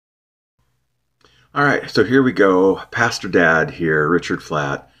All right, so here we go. Pastor Dad here, Richard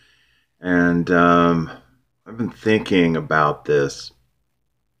Flatt. And I've been thinking about this,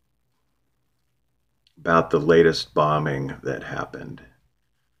 about the latest bombing that happened.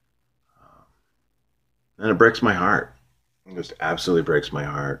 And it breaks my heart. It just absolutely breaks my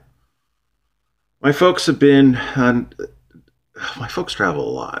heart. My folks have been, my folks travel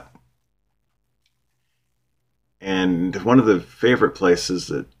a lot. And one of the favorite places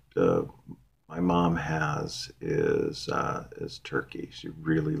that my mom has is Turkey. She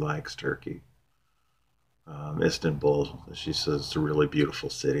really likes Turkey. Istanbul, she says, it's a really beautiful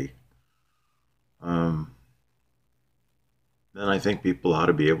city. Um, then I think people ought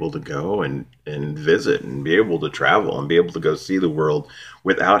to be able to go and visit and be able to travel and be able to go see the world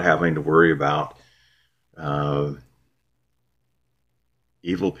without having to worry about uh,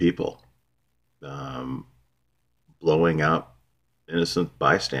 evil people um, blowing up innocent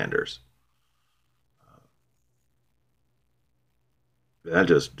bystanders. That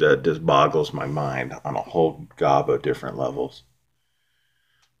just boggles my mind on a whole gob of different levels.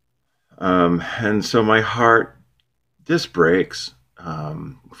 And so my heart just breaks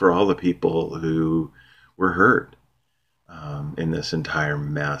for all the people who were hurt in this entire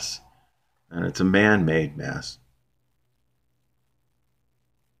mess. And it's a man made mess.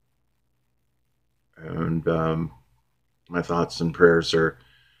 And my thoughts and prayers are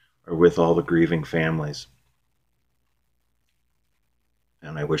with all the grieving families.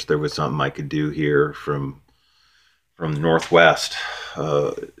 And I wish there was something I could do here from the Northwest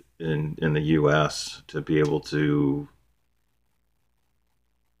uh, in the U.S. to be able to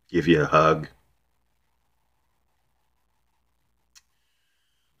give you a hug.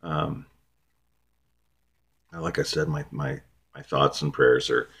 Um, like I said, my thoughts and prayers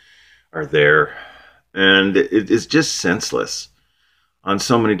are there, and it's just senseless on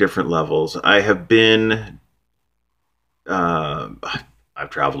so many different levels. Uh, I've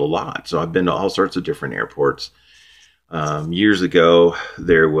traveled a lot, so I've been to all sorts of different airports. Years ago,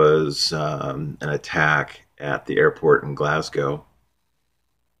 there was an attack at the airport in Glasgow.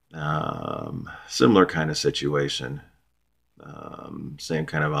 Similar kind of situation, same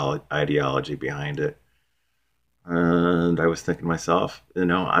kind of ideology behind it. And I was thinking to myself,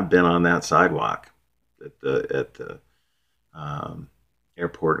 I've been on that sidewalk at the um,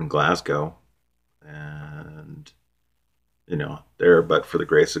 airport in Glasgow, and there, but for the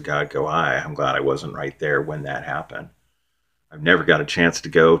grace of God, go I. I'm glad I wasn't right there when that happened. I've never got a chance to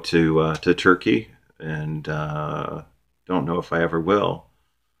go to Turkey, and don't know if I ever will.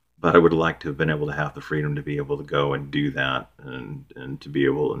 But I would like to have been able to have the freedom to be able to go and do that, and to be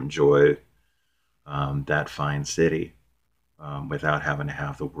able to enjoy that fine city without having to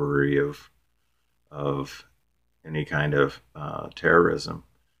have the worry of any kind of terrorism.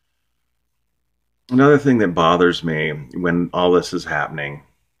 Another thing that bothers me when all this is happening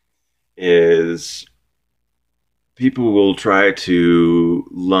is people will try to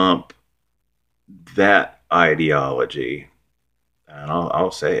lump that ideology, and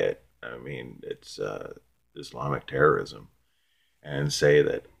I'll say it. I mean, it's Islamic terrorism, and say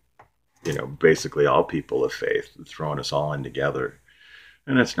that basically all people of faith, throwing us all in together,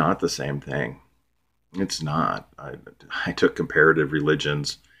 and it's not the same thing. It's not. I took comparative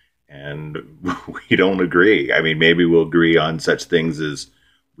religions, and we don't agree. I mean, maybe we'll agree on such things as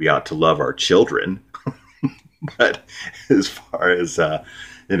we ought to love our children, but as far as as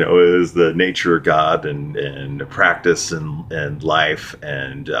the nature of God and practice and life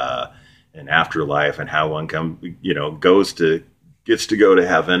and afterlife and how one gets to go to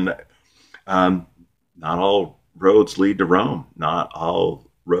heaven. Um, Not all roads lead to Rome. Not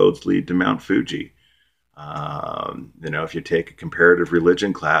all roads lead to Mount Fuji. If you take a comparative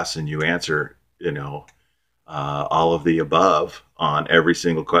religion class and you answer, all of the above on every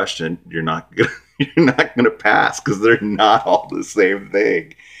single question, you're not gonna pass because they're not all the same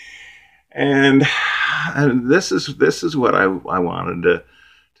thing. And, this is what I wanted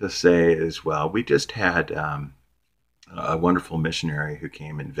to say as well. We just had a wonderful missionary who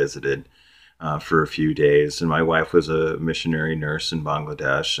came and visited for a few days, and my wife was a missionary nurse in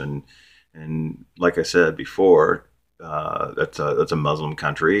Bangladesh, and like I said before, that's a Muslim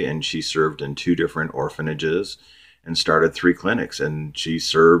country, and she served in two different orphanages and started three clinics, and she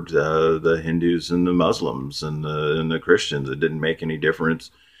served the Hindus and the Muslims and the Christians. It didn't make any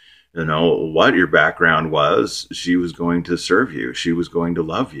difference, what your background was. She was going to serve you. She was going to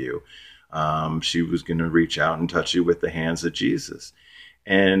love you. She was going to reach out and touch you with the hands of Jesus.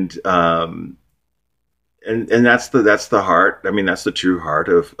 And and that's the heart. I mean, that's the true heart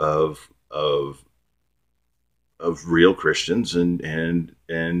of of real Christians, and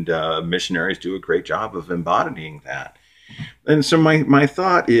missionaries do a great job of embodying that. And so my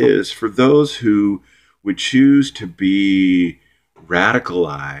thought is, for those who would choose to be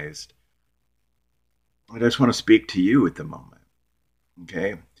radicalized, I just want to speak to you at the moment.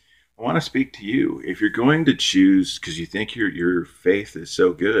 Okay, I want to speak to you. If you're going to choose because you think your faith is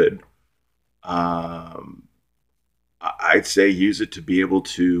so good, um, I'd say use it to be able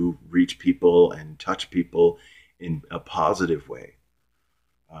to reach people and touch people in a positive way.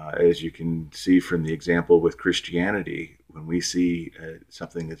 As you can see from the example with Christianity, when we see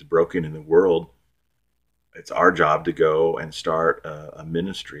something that's broken in the world, it's our job to go and start a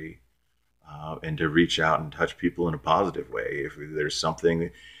ministry and to reach out and touch people in a positive way. If there's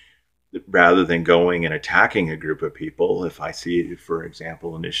something, rather than going and attacking a group of people, if I see, for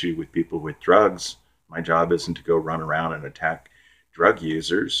example, an issue with people with drugs, my job isn't to go run around and attack drug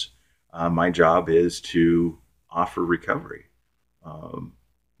users. My job is to offer recovery. Um,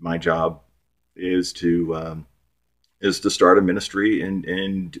 my job is to start a ministry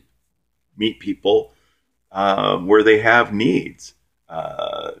and meet people where they have needs,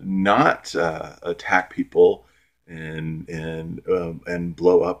 not attack people and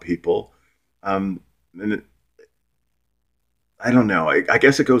blow up people. And I don't know. I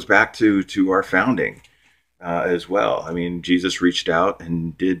guess it goes back to our founding as well. I mean, Jesus reached out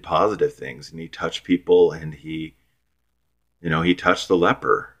and did positive things, and he touched people, and he touched the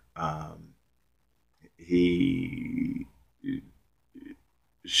leper. He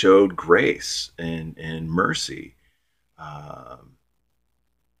showed grace and mercy, um,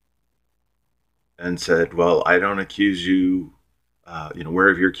 and said, "Well, I don't accuse you. Where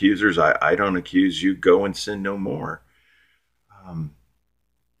are your accusers? I don't accuse you. Go and sin no more." Um,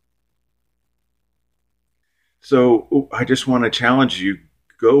 so I just want to challenge you: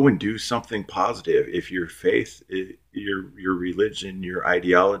 go and do something positive. If your faith, your religion, your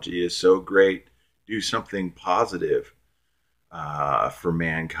ideology is so great, do something positive for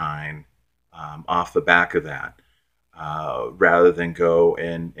mankind off the back of that, rather than go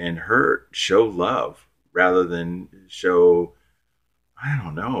and hurt. Show love rather than show. I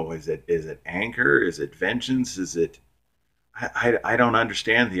don't know. Is it anger? Is it vengeance? Is it? I don't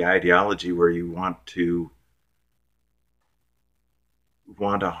understand the ideology where you want to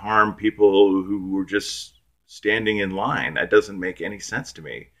harm people who were just standing in line. That doesn't make any sense to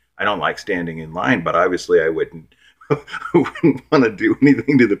me. I don't like standing in line, but obviously I wouldn't wouldn't want to do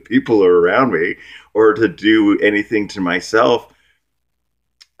anything to the people around me or to do anything to myself.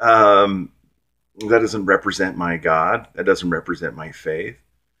 Um, that doesn't represent my God. That doesn't represent my faith.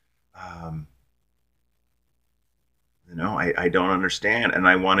 Um, I don't understand, and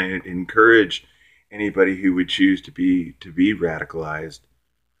I want to encourage anybody who would choose to be radicalized.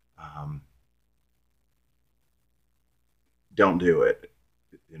 Um, don't do it,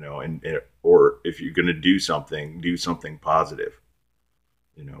 or if you're going to do something positive.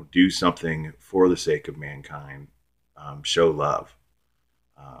 Do something for the sake of mankind. Show love.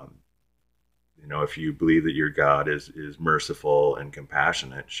 Um, if you believe that your God is merciful and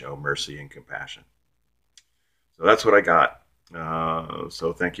compassionate, show mercy and compassion. So that's what I got.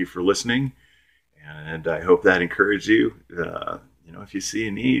 So thank you for listening, and I hope that encouraged you. If you see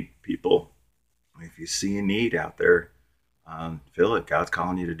a need, people, if you see a need out there, feel it. God's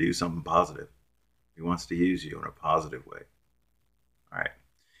calling you to do something positive. He wants to use you in a positive way. All right.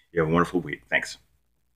 You have a wonderful week. Thanks.